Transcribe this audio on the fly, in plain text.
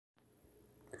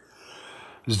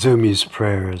Zoomi's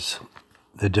prayers,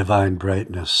 the divine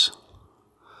brightness.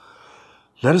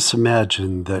 Let us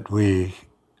imagine that we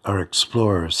are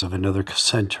explorers of another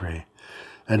century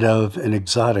and of an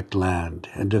exotic land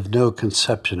and of no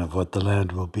conception of what the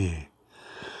land will be.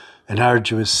 An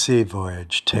arduous sea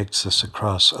voyage takes us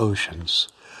across oceans,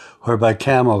 where by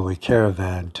camel we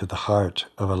caravan to the heart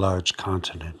of a large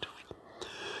continent.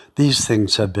 These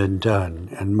things have been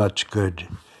done, and much good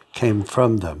came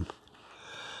from them.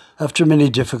 After many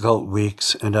difficult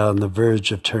weeks and on the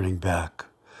verge of turning back,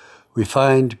 we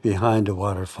find behind a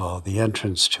waterfall the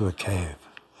entrance to a cave.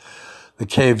 The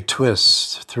cave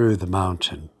twists through the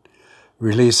mountain,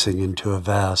 releasing into a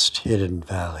vast hidden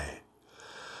valley.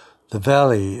 The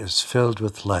valley is filled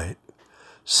with light,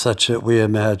 such that we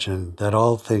imagine that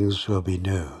all things will be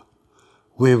new.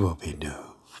 We will be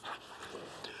new.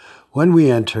 When we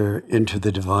enter into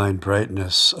the divine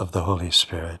brightness of the Holy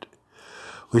Spirit,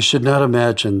 we should not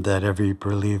imagine that every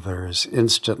believer is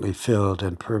instantly filled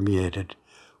and permeated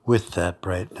with that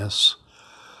brightness.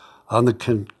 On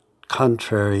the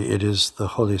contrary, it is the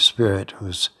Holy Spirit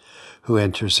who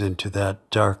enters into that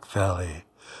dark valley,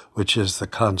 which is the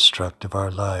construct of our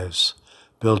lives,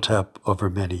 built up over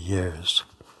many years.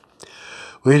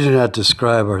 We do not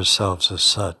describe ourselves as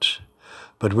such,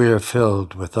 but we are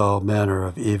filled with all manner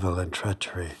of evil and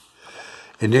treachery.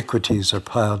 Iniquities are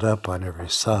piled up on every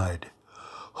side.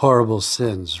 Horrible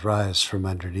sins rise from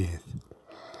underneath.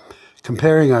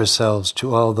 Comparing ourselves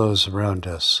to all those around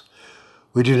us,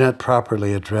 we do not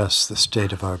properly address the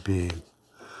state of our being.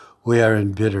 We are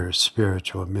in bitter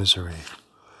spiritual misery.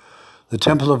 The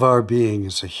temple of our being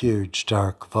is a huge,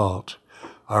 dark vault,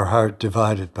 our heart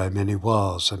divided by many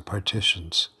walls and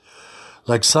partitions.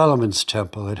 Like Solomon's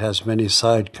temple, it has many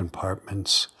side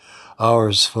compartments,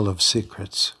 ours full of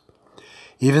secrets.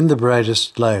 Even the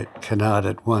brightest light cannot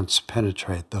at once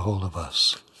penetrate the whole of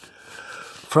us.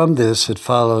 From this, it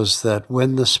follows that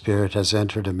when the Spirit has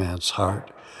entered a man's heart,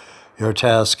 your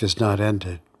task is not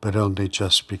ended, but only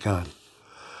just begun.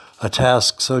 A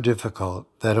task so difficult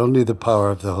that only the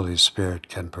power of the Holy Spirit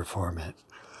can perform it.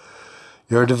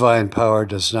 Your divine power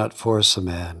does not force a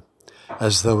man,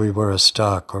 as though he were a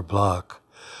stock or block,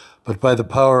 but by the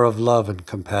power of love and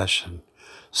compassion,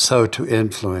 so to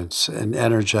influence and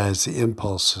energize the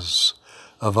impulses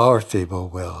of our feeble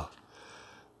will,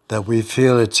 that we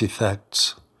feel its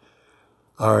effects,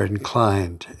 are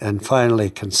inclined, and finally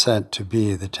consent to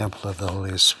be the temple of the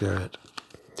Holy Spirit.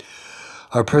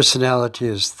 Our personality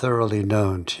is thoroughly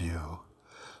known to you,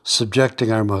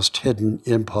 subjecting our most hidden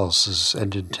impulses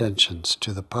and intentions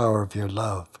to the power of your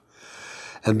love,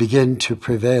 and begin to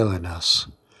prevail in us.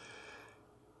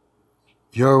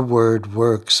 Your word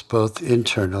works both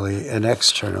internally and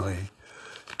externally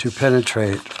to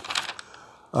penetrate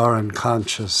our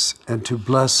unconscious and to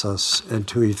bless us and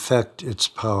to effect its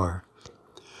power.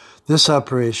 This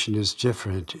operation is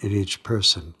different in each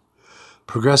person,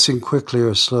 progressing quickly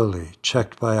or slowly,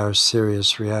 checked by our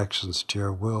serious reactions to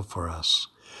your will for us.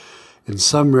 In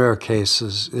some rare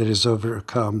cases, it is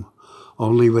overcome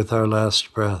only with our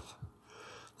last breath.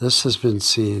 This has been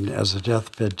seen as a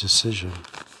deathbed decision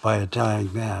by a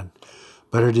dying man,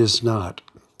 but it is not.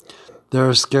 There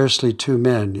are scarcely two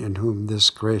men in whom this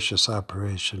gracious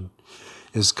operation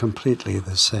is completely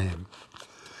the same.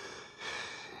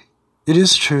 It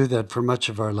is true that for much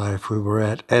of our life we were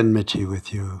at enmity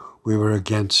with you, we were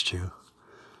against you,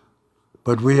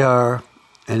 but we are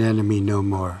an enemy no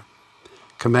more,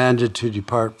 commanded to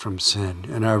depart from sin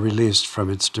and are released from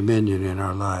its dominion in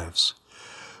our lives.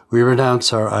 We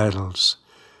renounce our idols,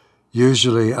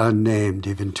 usually unnamed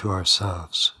even to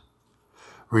ourselves.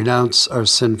 Renounce our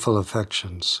sinful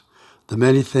affections, the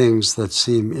many things that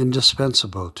seem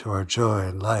indispensable to our joy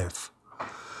and life.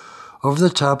 Over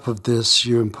the top of this,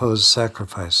 you impose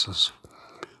sacrifices,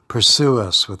 pursue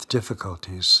us with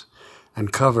difficulties,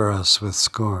 and cover us with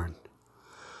scorn.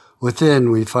 Within,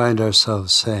 we find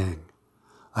ourselves saying,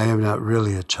 I am not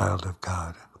really a child of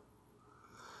God.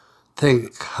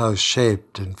 Think how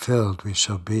shaped and filled we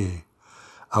shall be,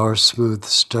 our smooth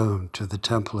stone to the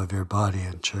temple of your body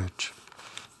and church.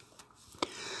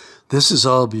 This is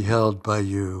all beheld by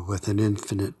you with an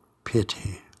infinite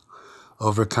pity,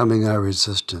 overcoming our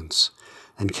resistance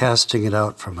and casting it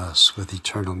out from us with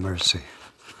eternal mercy.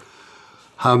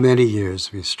 How many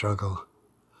years we struggle,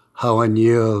 how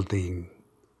unyielding,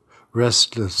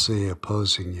 restlessly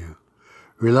opposing you,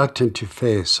 reluctant to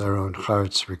face our own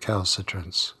heart's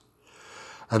recalcitrance.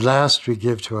 At last we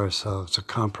give to ourselves a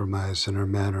compromise in our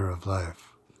manner of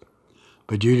life.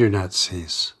 But you do not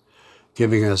cease,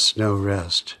 giving us no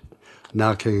rest,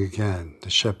 knocking again, the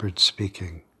shepherd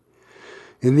speaking.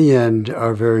 In the end,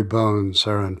 our very bones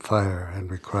are on fire, and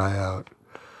we cry out,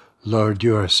 Lord,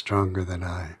 you are stronger than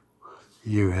I.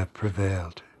 You have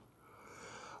prevailed.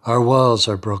 Our walls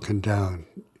are broken down.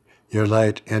 Your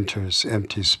light enters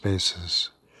empty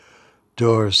spaces.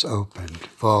 Doors opened,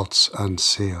 vaults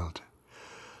unsealed.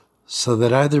 So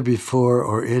that either before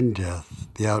or in death,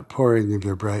 the outpouring of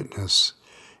your brightness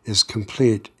is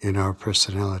complete in our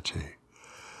personality.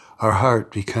 Our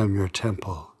heart become your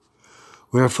temple.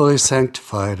 We are fully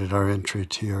sanctified at our entry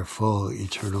to your full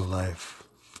eternal life.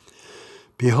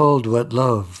 Behold what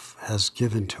love has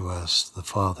given to us, the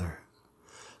Father,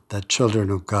 that children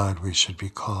of God we should be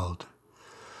called.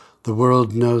 The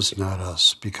world knows not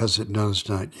us because it knows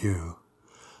not you,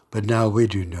 but now we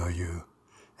do know you,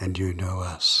 and you know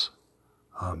us.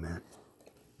 Amen.